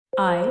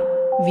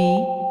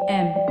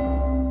IVM.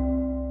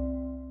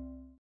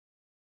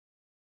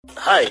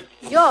 Hi,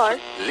 You're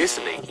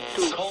listening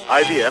to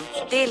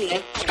IVM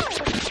Daily.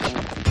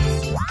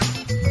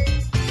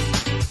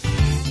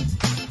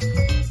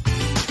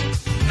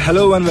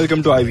 Hello and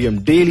welcome to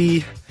IVM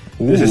Daily.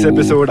 This is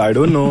episode, I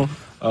don't know.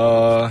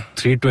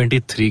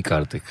 323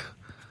 Karthik.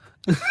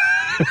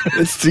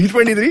 It's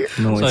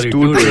 323? No, it's sorry,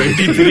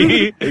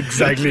 223.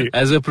 Exactly.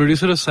 As a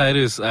producer of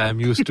Cyrus, I am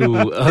used to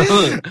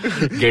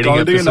getting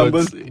Counting episodes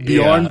numbers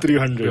beyond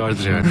 300. Beyond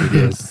 300,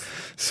 yes.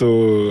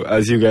 So,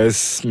 as you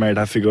guys might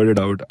have figured it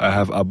out, I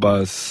have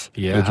Abbas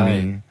with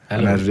me.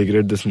 And I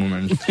regret this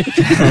moment.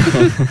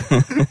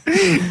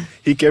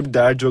 He kept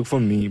that joke for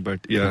me, but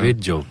yeah. Which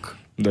joke?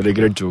 The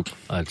regret joke.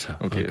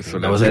 Achha. Okay, so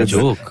that was a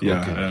joke.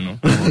 Yeah, okay. I don't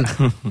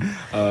know.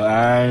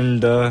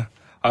 And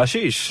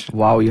Ashish.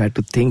 Wow, you had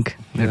to think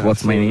that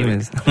what my name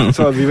is.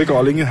 So we were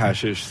calling you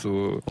Hashish.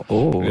 So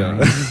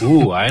yeah.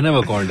 Ooh, I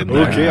never called him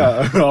that. Okay,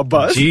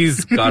 Abbas.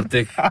 Jeez,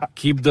 Karthik,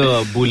 keep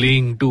the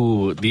bullying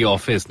to the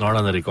office, not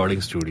on the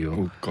recording studio.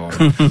 Oh God.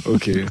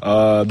 Okay.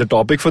 The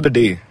topic for the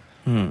day.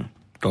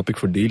 Topic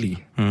for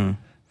daily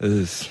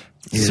is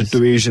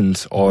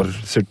situations or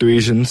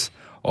situations.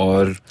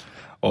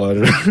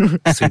 Situations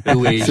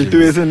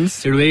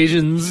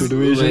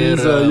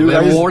where, you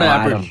where guys what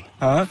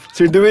happened?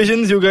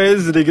 Situations you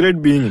guys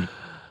regret being in.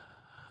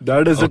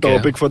 That is the Okay.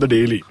 topic for the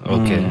daily.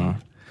 Okay.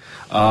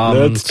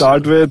 Let's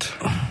start with.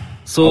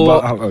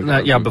 So,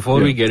 yeah, before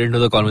we get into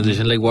the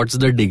conversation, like, what's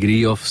the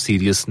degree of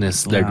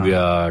seriousness that we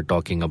are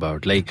talking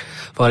about? Like,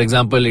 for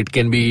example, it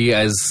can be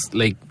as,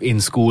 like, in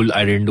school,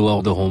 I didn't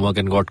do the homework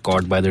and got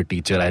caught by the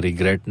teacher. I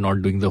regret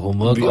not doing the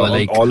homework. We or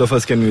like, all of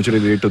us can mutually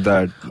relate to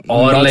that.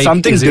 Or Not like,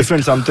 something is it-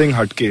 different, something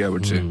hatke, I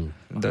would say.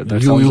 That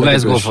sounds you like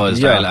guys a go question.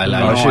 first. Yeah, I'll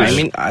No, Ashish. I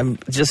mean, I'm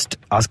just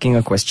asking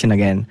a question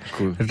again.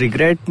 Cool.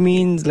 Regret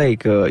means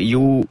like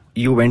you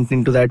went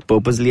into that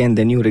purposely and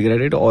then you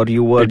regretted, or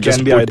you were It just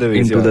can be put either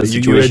ways. into the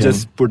You were situation.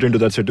 just put into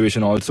that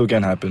situation. Also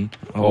can happen,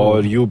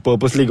 or you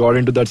purposely got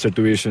into that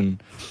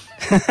situation.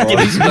 can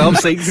you stop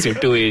saying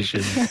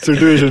situation?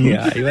 Situation.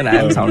 Yeah, even I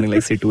am sounding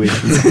like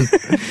situations.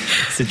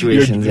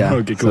 Situations, yeah.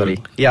 Okay, cool. Sorry.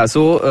 Yeah,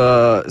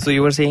 so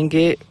you were saying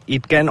that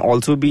it can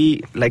also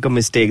be like a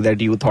mistake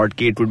that you thought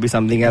it would be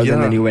something else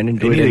and then you went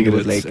into Any it and it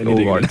was regrets, like,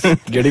 any oh God.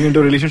 regrets. Getting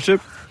into a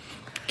relationship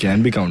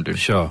can be counted.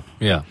 Sure.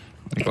 Yeah.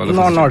 Like all of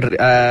No, us not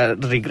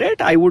do.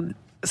 regret. I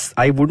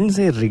wouldn't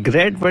say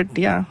regret, but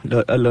yeah,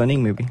 a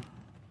learning maybe.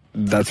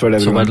 That's what So,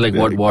 everyone.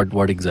 but like,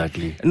 what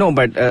exactly? No,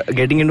 but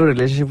getting into a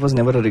relationship was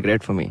never a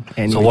regret for me.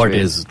 So, what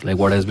is, like,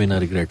 what has been a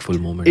regretful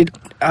moment?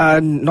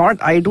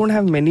 I don't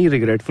have many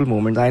regretful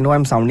moments. I know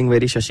I'm sounding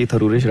very Shashi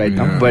Tharoorish right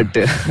now, but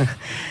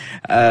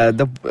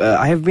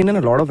I have been in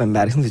a lot of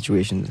embarrassing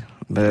situations.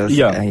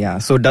 Yeah.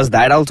 So does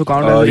that also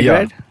count as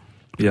regret?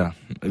 Yeah.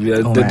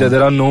 Oh,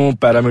 There are no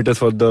parameters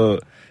for the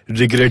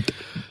regret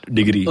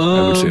degree,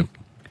 I would say.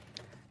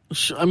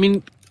 I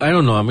mean, I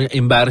don't know. I mean,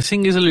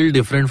 embarrassing is a little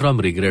different from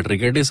regret.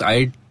 Regret is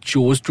I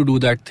chose to do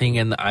that thing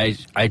and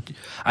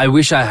I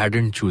wish I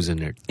hadn't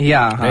chosen it.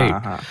 Yeah.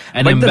 Right.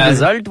 And But the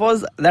result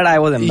was that I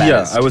was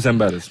embarrassed. Yeah, I was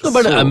embarrassed. No,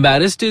 but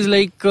embarrassed is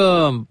like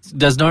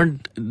does not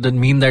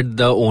mean that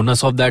the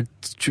onus of that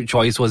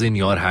choice was in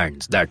your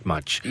hands that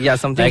much. Yeah,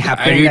 something like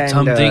happened. I did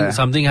and,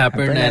 something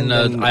happened and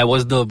then- I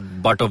was the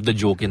butt of the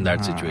joke in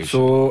that situation.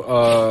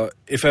 So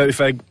if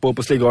I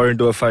purposely got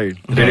into a fight,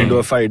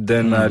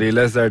 then I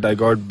realized that I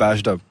got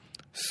bashed up.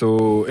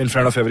 So in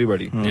front of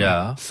everybody.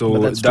 Yeah. So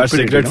But that's that's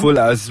stupidity, regretful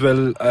as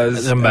well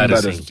as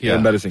embarrassing. Yeah,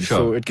 embarrassing. sure.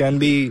 So it can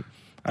be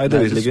either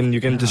ways. Like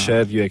you can just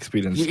share your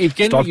experience. It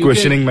can- Stop you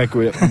questioning my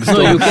No, you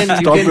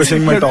can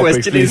questioning my Your topic,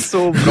 question please. is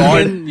so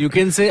broad. You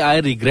can say I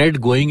regret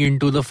going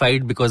into the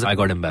fight because I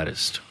got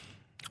embarrassed.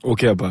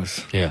 Okay,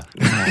 Abbas. Yeah.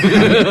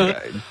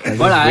 That But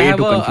is I way have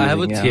too a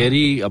confusing, yeah.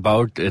 theory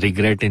about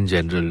regret in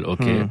general,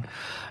 okay?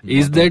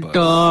 Is that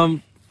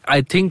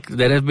I think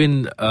there have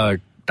been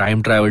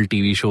time travel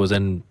TV shows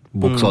and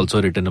books also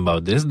written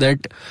about this,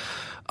 that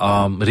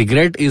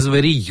regret is a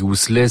very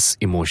useless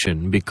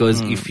emotion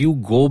because if you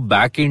go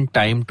back in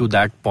time to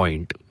that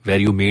point where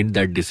you made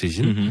that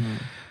decision,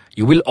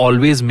 you will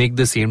always make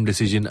the same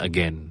decision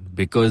again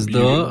because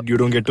You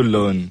don't get to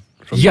learn.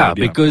 From yeah, that,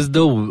 because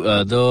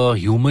the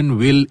human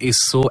will is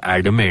so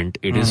adamant,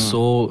 it is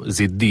so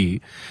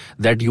ziddi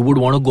that you would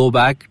want to go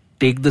back,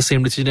 take the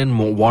same decision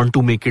and want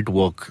to make it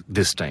work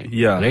this time.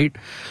 Yeah. Right?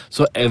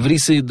 So I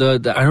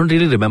don't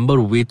really remember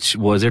which,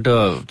 was it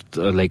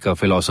like a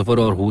philosopher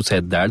or who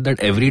said that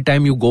every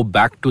time you go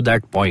back to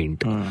that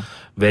point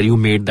where you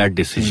made that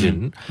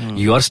decision,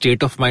 your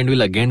state of mind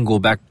will again go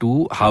back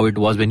to how it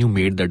was when you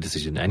made that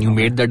decision. And you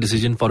made that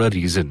decision for a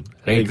reason.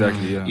 right?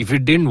 Exactly, yeah. If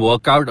it didn't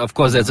work out, of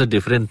course, that's a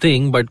different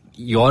thing, but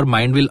your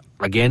mind will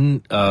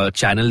again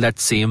channel that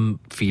same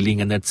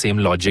feeling and that same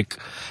logic,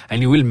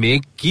 and you will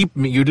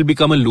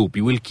become a loop.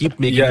 You will keep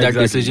making Yeah, that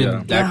exactly, decision.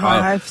 yeah. That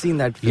I've seen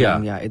that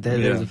film. Yeah. There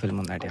is a film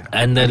on that. Yeah,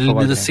 and I there will be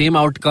forgot the that. same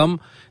outcome.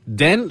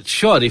 Then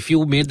sure, if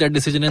you made that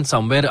decision and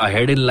somewhere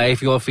ahead in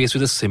life you are faced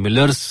with a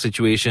similar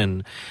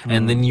situation,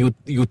 and then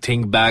you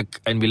think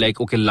back and be like,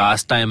 okay,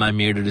 last time I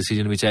made a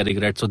decision which I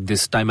regret, so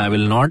this time I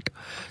will not.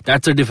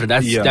 That's a different.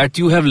 That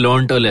you have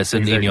learned a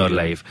lesson in your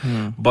life.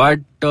 But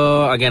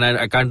again,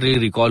 I can't really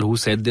recall who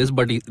said this,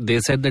 but they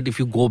said that if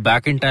you go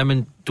back in time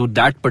and to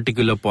that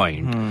particular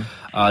point,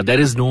 there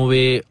is no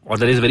way, or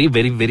there is very,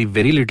 very, very,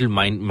 very little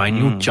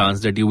minute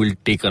chance that you will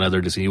take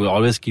another decision. You will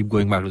always keep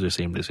going back to the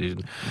same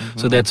decision.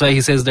 So that's why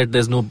he says that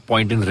there's no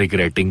point in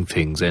regretting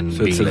things and So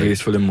being it's a like,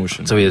 wasteful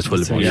emotion. it's a wasteful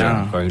emotion.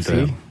 yeah. According to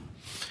him.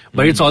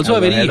 But it's also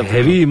a very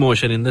heavy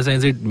emotion in the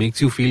sense it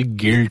makes you feel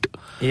guilt.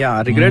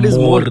 Yeah, regret is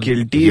more More-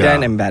 guilty yeah.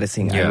 than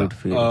embarrassing. I Yeah. would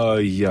feel.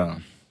 Yeah.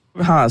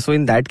 So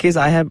in that case,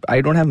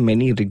 I don't have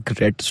many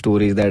regret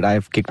stories that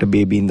I've kicked a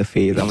baby in the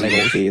face. I'm like,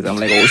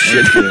 oh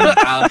shit.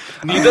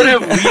 Neither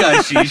have we,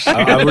 Ashish.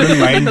 I wouldn't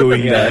mind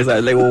doing Yeah, that. so I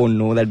was like, oh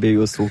no, that baby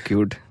was so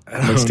cute.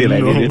 But still,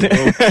 I did it.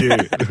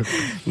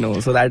 Okay. No,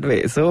 so that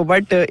way. So,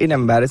 but in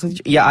embarrassing,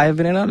 I have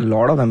been in a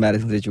lot of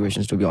embarrassing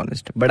situations, to be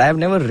honest. But I have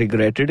never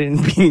regretted in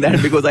being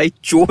that because I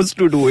chose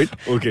to do it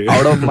Okay.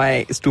 out of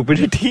my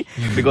stupidity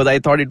because I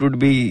thought it would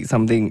be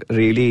something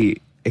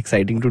really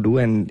exciting to do,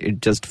 and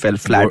it just fell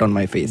flat on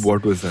my face.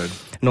 What was that?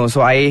 No,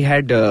 so I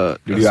had. Did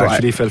you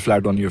actually fell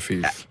flat on your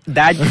face?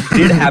 That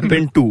did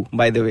happen too,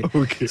 by the way.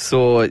 Okay.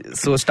 So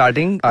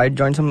starting, I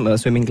joined some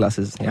swimming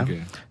classes. Yeah.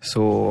 Okay.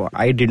 So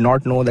I did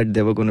not know that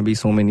there were going to be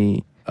so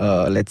many,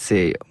 let's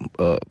say,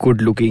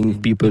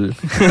 good-looking people.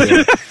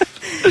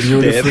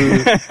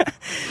 Beautiful.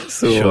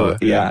 So Sure.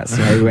 yeah.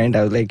 So I went.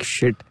 I was like,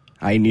 shit.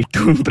 I need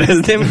to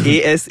impress them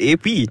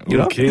ASAP. You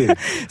know. Okay.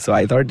 So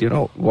I thought,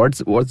 what's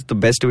the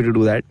best way to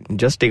do that?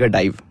 Just take a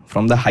dive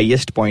from the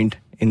highest point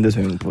in the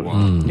swimming pool.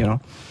 You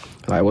know.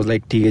 So I was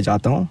like, ठीक है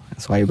जाता हूँ.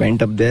 So I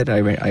went up there.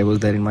 I was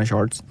there in my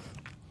shorts,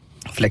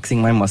 flexing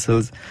my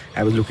muscles.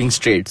 I was looking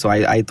straight. So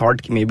I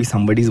thought maybe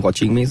somebody's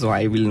watching me. So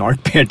I will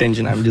not pay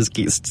attention. I'm just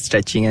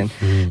stretching, and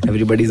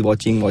everybody's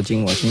watching. I'm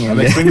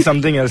And expecting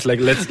something else. Like,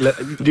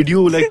 did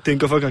you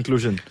think of a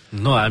conclusion?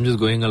 No, I'm just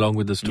going along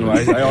with the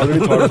story. No, I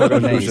already thought of a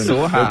conclusion.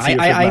 so Let's see if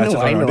it I matches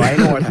or not.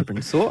 know what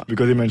happened. So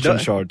Because you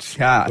mentioned shorts.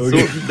 Yeah.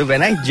 Okay. So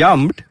when I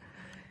jumped,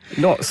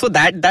 no. So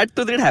that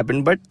too did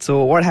happen. But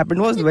so what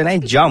happened was when I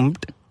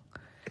jumped,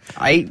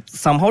 I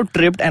somehow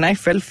tripped and I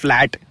fell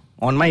flat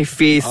on my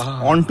face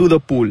onto the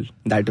pool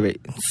that way.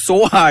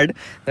 So hard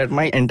that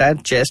my entire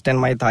chest and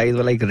my thighs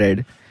were like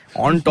red.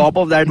 On top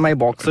of that, my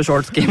boxer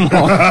shorts came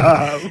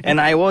off and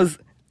I was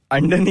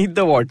underneath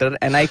the water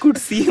and I could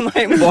see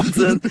my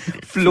boxers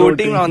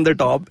floating on the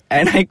top,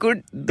 and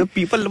the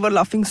people were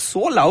laughing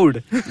so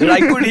loud that I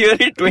could hear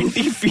it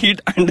 20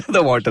 feet under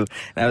the water.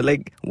 And I was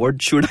like,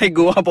 what, should I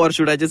go up or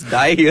should I just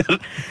die here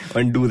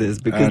and do this?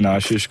 Because And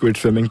Ashish quit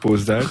swimming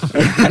post that.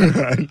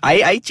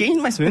 I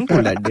changed my swimming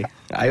pool that day.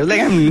 I was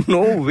like,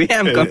 no way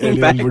I'm coming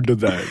Anyone back. would do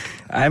that.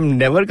 I'm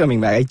never coming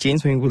back. I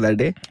changed swimming pool that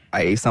day.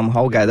 I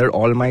somehow gathered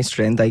all my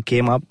strength. I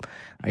came up.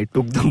 I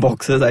took the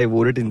boxers. I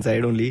wore it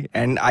inside only.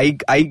 And I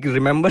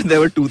remember there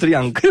were 2-3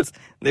 uncles.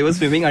 They were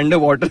swimming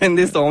underwater and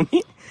they saw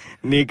me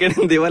naked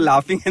and they were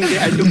laughing and they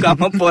had to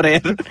come up for air.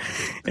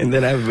 And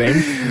then I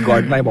went,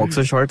 got my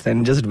boxer shorts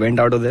and just went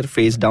out of there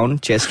face down,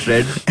 chest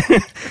red,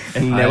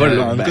 and never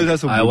looked back. Uncles are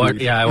so I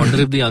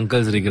wonder if the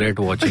uncles regret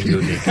watching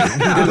you naked.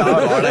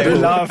 They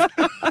laughed.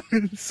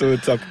 So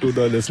it's up to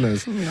the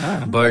listeners.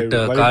 But Why did they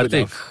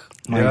Karthik,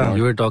 Yeah.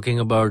 you were talking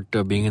about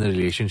being in a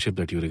relationship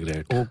that you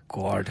regret. Oh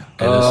God.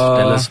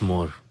 Tell us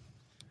more.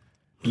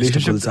 Mr.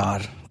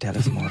 Gulzar, tell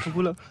us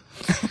more.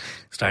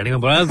 Starting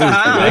about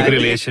like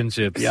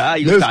relationships. Yeah,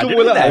 you इसको started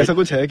बोला with that. ऐसा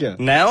कुछ है क्या?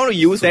 Now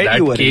you said That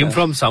you were came in a-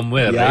 from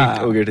somewhere, Yeah.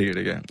 right? Okay,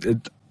 ठीक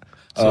है.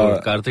 So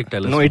Karthik,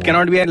 tell us No, more. it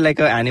cannot be like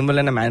an animal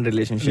and a man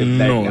relationship.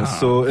 No, That,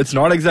 so it's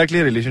not exactly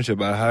a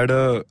relationship. I had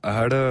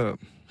a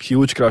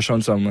huge crush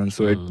on someone.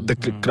 So the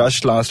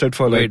crush lasted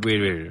for like.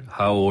 Wait.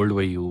 How old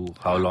were you?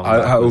 How long?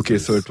 Okay,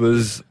 so it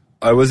was.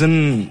 I was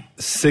in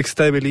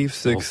 6th, I believe,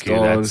 6th Okay,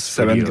 or that's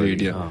 7th pretty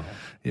grade. early. Yeah,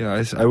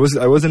 Oh. yeah.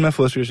 I was in my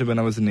first relationship when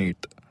I was in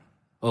 8th.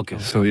 Okay.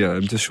 So yeah,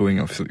 I'm just showing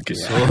off. Okay.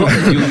 So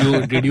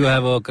you did you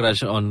have a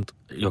crush on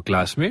your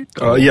classmate?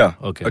 Yeah,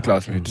 Okay. a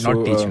classmate. Not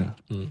So, teacher.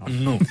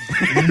 No,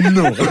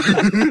 no.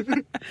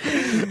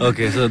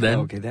 Okay, so then.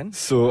 Okay, then.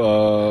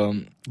 So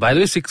By the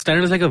way, 6th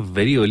standard is like a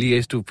very early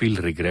age to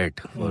feel regret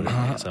for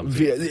something.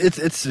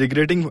 it's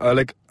regretting.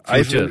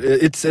 I feel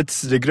Future.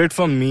 it's regret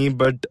for me,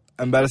 but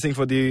embarrassing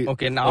for the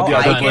Okay, now the I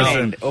other can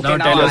person. end. Okay, Now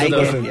now tell us I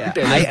the- can. Yeah.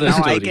 tell us the Now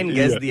I story. can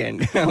guess Yeah. the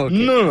end. Okay.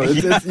 No,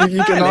 you Let's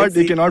cannot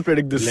see. you cannot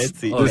predict this. Let's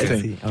see. This Let's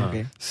thing. see.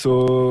 Okay.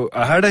 So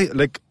I had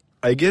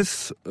I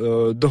guess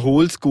the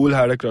whole school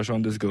had a crush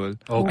on this girl.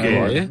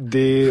 Okay.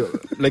 They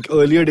like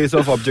earlier days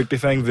of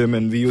objectifying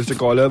women. We used to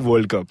call her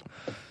World Cup.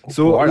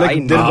 So God, I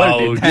like never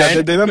did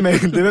that. there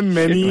were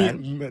many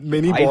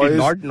I boys. did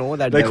not know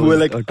that Like there who were was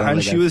like, a term and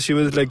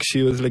like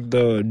she was like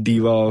the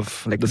diva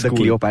of like the the school.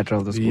 Cleopatra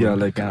of the school. Yeah,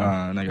 like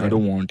I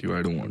don't want you.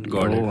 I don't want you.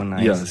 Got it. Oh,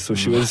 nice. Yeah, so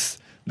she was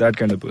that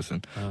kind of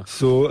person.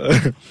 So,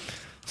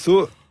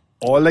 so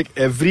all like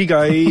every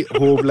guy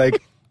hope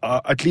like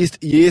at least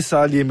ये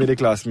साल ये मेरे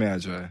class में आ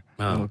जाए.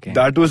 Okay.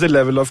 That was the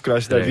level of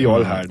crush that we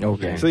all had.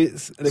 Okay. So,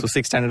 it's, like, So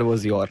 6th standard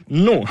was your.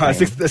 no,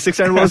 sixth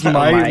standard was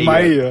my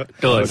year.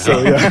 Turn.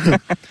 So yeah.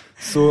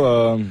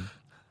 So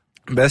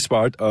best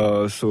part.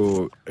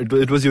 So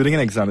it was during an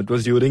exam. It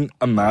was during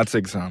a maths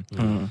exam.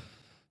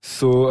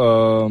 So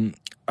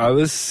I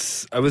was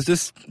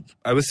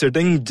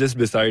sitting just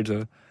beside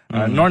her.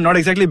 Not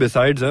exactly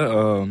besides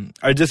her,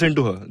 adjacent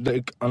to her,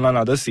 like on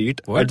another seat,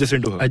 What?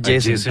 adjacent to her.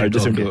 Adjacent. To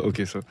okay. her.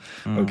 Okay, so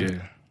okay,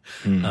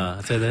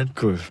 So then?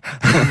 cool.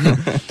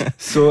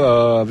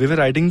 So we were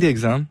writing the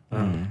exam,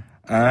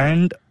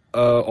 and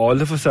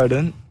all of a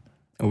sudden,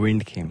 A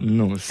wind came.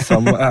 no,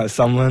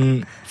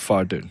 someone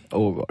farted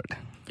Oh God.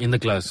 In the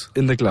class.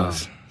 in the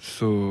class.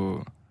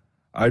 So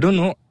I don't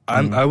know.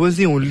 I was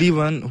the only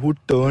one who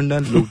turned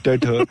and looked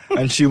at her,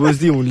 and she was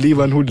the only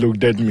one who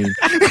looked at me.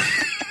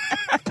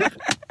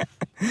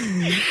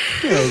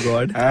 Oh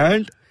God.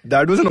 And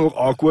that was an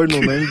awkward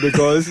moment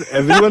because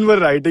everyone were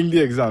writing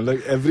the exam.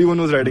 Like everyone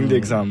was writing the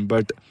exam,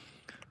 but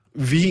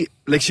she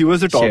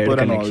was the Shared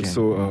topper and all.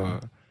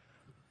 connection.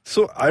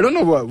 So I don't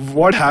know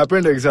what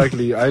happened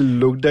exactly. I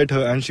looked at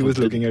her and she was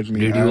looking at me.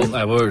 Did you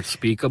ever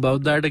speak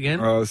about that again?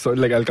 So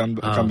like I'll come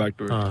back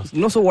to it.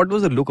 No, so what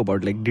was the look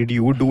about? Like, did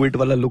you do it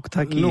wala look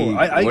tha ki? No,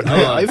 what-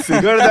 I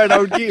figured that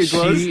out. Ki it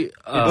was She,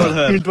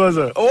 it was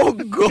her. Oh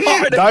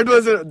God. That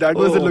was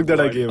the look that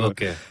I God. gave her.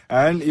 Okay.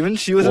 And even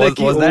she was, Was- like,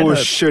 was that oh her?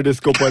 shit,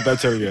 isko pata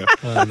chal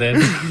gaya. Then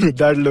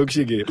That look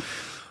she gave.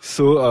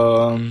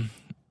 So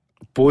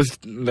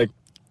post like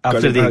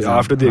After the exam.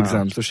 after the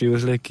exam, so she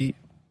was like, कि,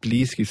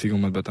 please किसी को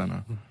मत बताना.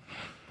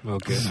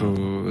 okay. So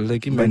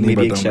like कि But मैं नहीं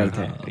मेरी एक बताऊंगा. शर्त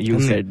है. You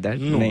said that.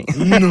 No,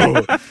 नहीं. no.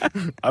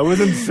 I was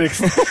in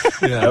sixth.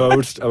 Yeah. I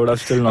would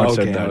have still not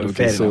said Okay, that. well, Okay,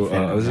 fair so enough,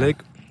 fair I was enough.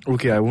 like,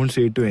 okay, I won't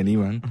say it to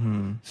anyone.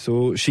 So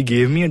she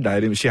gave me a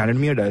diary. She handed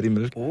me a diary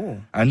milk. Oh.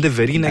 And the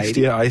very next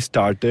year, I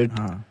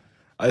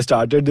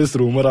started this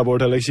rumor about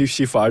her, like she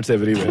farts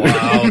everywhere.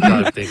 Wow,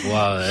 Karthik.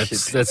 Wow,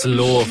 that's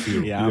low of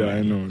you. Yeah. Yeah,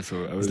 I know. So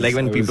I was It's like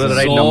when I was people just-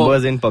 write So,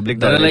 numbers in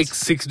public There are toilets. like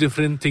 6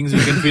 different things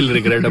you can feel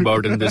regret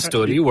about in this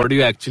story. What do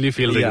you actually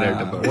feel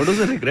regret about? What was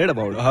the regret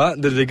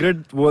about? The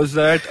regret was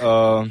that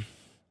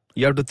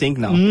You have to think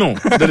now. no,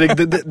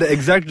 the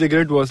exact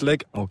regret was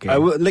like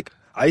Okay.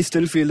 I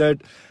still feel that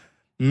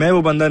मैं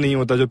वो बंदा नहीं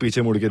होता जो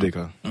पीछे मुड़ के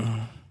देखा.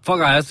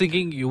 Fuck, I was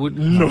thinking you would.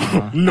 No,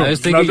 I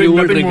was thinking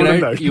nothing more than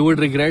that. you would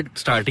regret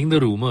starting the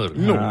rumor.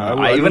 No,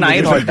 I don't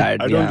regret thought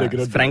that. I yeah. don't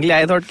regret that. Frankly,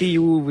 I thought ki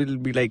you will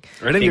be like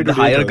I didn't take get the to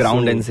do higher that,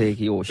 ground so and say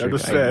ki oh shit. That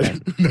was I fair.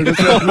 did That was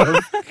fair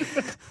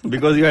enough.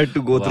 because you had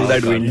to go through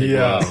that wind.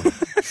 Yeah.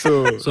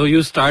 Wow. So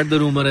you start the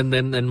rumor and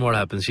then what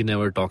happens? She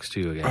never talks to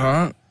you again.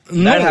 That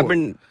no.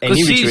 happened any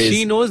Because which ways.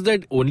 she knows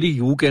that only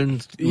you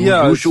can.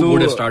 Yeah, you so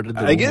would have started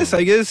the rumor.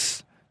 I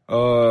guess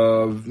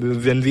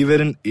when we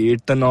were in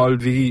 8th and all,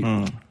 we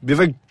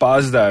were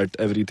past that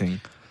everything.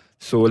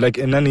 So like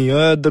in an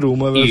year, the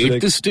rumor was It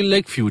like. is still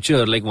like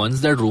future. Like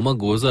once that rumor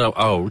goes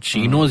out,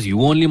 she knows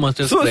you only must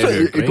have So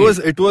spread it.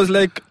 it was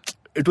like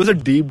it was a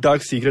deep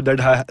dark secret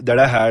that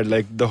I had.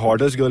 Like the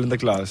hottest girl in the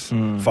class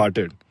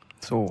farted.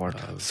 So what?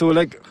 So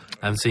like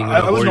I'm seeing I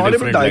a was whole not able to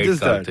different light,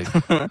 digest that.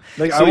 Karthik.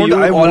 Like So I you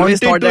always wanted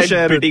thought to that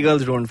share pretty it.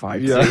 girls don't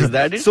fart. Yeah. So is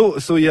that it?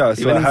 So yeah.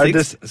 So Even in I had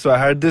sixth? this. So I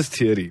had this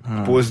theory.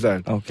 Post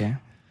that. Okay.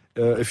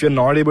 If you're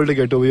not able to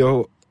get over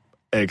your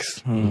ex,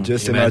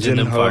 just Imagine imagine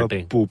them her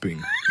farting.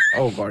 pooping.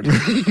 Oh God.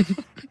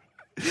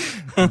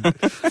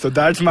 So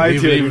that's my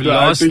theory. We've To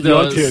add lost to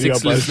your the theory, 6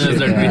 Abbas. listeners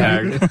that we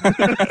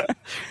had.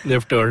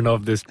 They've turned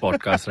off this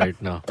podcast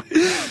right now.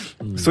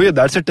 So yeah,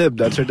 that's a tip.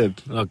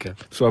 Okay.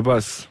 So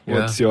Abbas,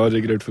 what's your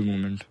regretful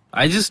moment?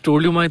 I just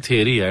told you my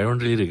theory. I don't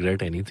really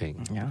regret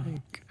anything. Yeah.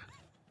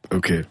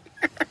 Okay.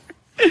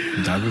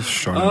 That was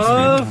short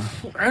and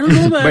sweet. I don't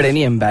know, man. But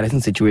any embarrassing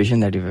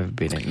situation that you have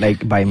been in,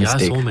 like by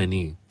mistake? Yeah, so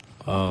many.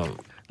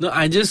 No,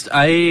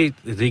 I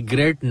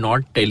regret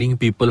not telling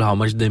people how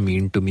much they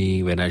mean to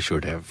me when I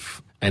should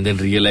have. And then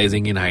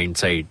realizing in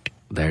hindsight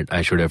that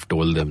I should have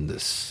told them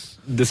this.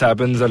 This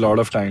happens a lot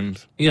of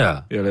times.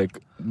 Yeah. You're like,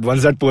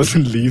 once that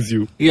person leaves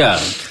you, Yeah.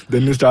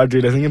 then you start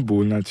realizing ये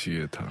बोलना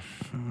चाहिए था.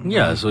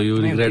 Yeah, so you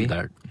regret Maybe.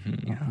 that.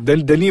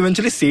 Then you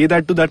eventually say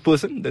that to that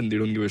person, then they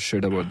don't give a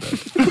shit about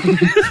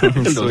that.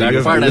 No, you that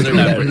have part been hasn't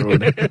through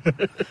that happened.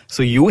 road.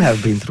 So you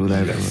have been through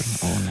that road.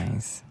 Oh,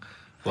 nice.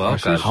 Wow, How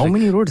Karthik.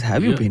 many roads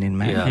have you Yeah. been in,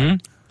 man? Yeah.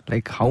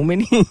 Like how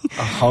many?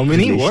 How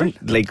many? What?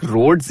 Like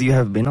roads you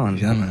have been on?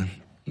 Yeah, man.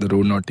 The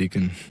road not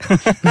taken.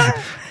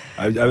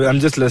 I'm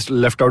just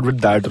left out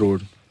with that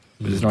road,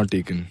 which is not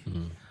taken.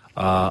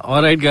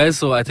 All right, guys.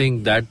 So I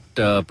think that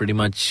pretty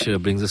much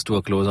brings us to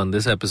a close on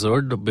this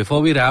episode.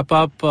 Before we wrap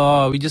up,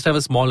 we just have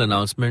a small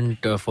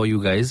announcement for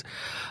you guys.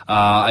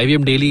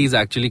 IVM Daily is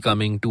actually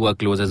coming to a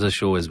close as a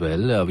show as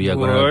well. We are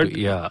going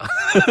to,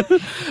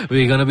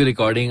 we're going to be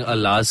recording a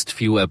last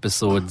few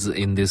episodes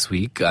in this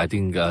week. I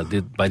think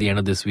by the end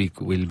of this week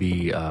will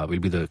be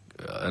the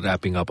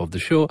wrapping up of the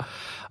show.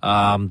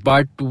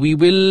 But we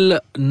will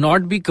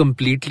not be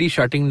completely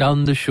shutting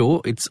down the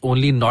show. It's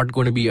only not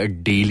going to be a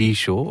daily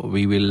show.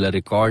 We will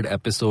record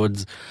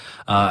episodes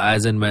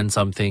as and when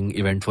something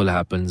eventful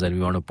happens and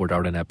we want to put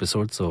out an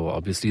episode. So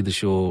obviously the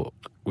show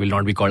will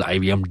not be called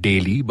IVM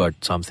Daily, but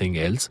something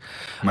else.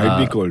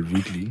 Might be called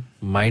weekly.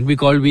 Might be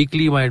called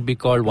weekly, might be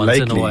called once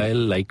in a while,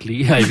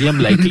 likely.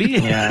 IVM likely.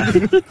 Yeah.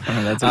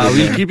 That's a good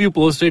We'll name. keep you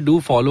posted. Do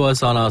follow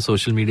us on our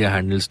social media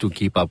handles to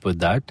keep up with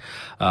that.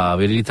 We're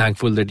really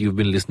thankful that you've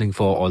been listening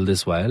for all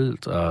this while.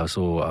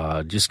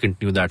 So just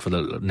continue that for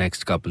the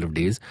next couple of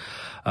days.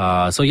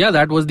 So yeah,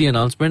 that was the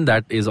announcement.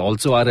 That is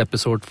also our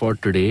episode for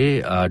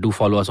today. Do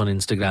follow us on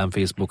Instagram,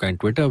 Facebook and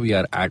Twitter. We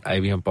are at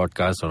IVM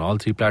Podcast on all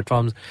 3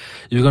 platforms.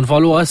 You can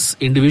follow us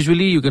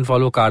individually. You can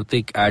follow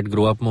Karthik at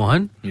Grow Up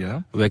Mohan.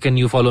 Yeah. Where can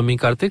you follow me,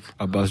 Karthik?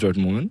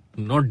 Abbas.Mohan.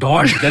 No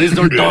dot. There is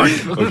no dot.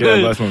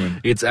 Okay, Abbas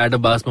Mohan. It's at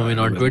Abbas Mohan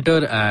on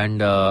Twitter.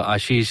 And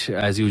Ashish,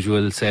 as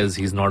usual, says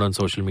he's not on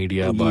social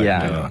media. But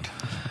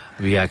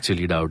we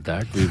actually doubt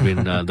that. We've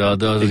been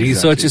the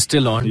research is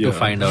still on to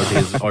find out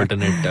his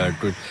alternate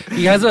Twitter.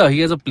 He has a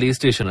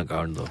PlayStation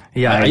account though.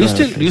 Yeah, Do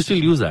you still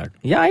use that?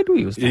 Yeah, I do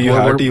use that. You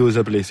have to use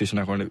a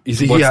PlayStation account.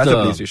 He What's has a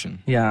the- PlayStation.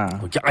 Yeah.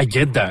 Okay, I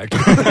get that.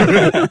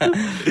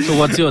 So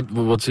what's your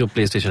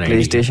PlayStation ID?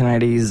 PlayStation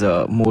ID is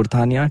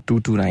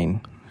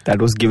Morthania229. That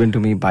was given to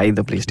me by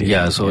the PlayStation.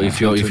 Yeah, so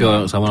if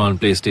you're someone on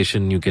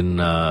PlayStation, you can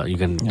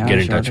get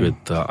in touch with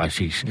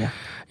Ashish. Yeah.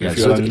 Yeah, If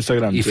you're on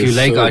Instagram, if just you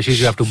like search. Ashish,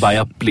 you have to buy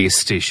a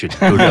PlayStation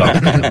to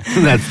talk to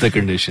him. That's the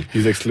condition.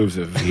 He's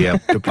exclusive. Yeah.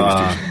 To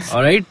PlayStation.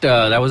 All right,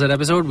 that was that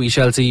episode. We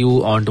shall see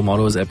you on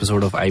tomorrow's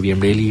episode of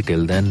IVM Daily.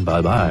 Till then,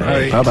 bye-bye.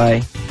 Bye.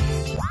 Bye-bye.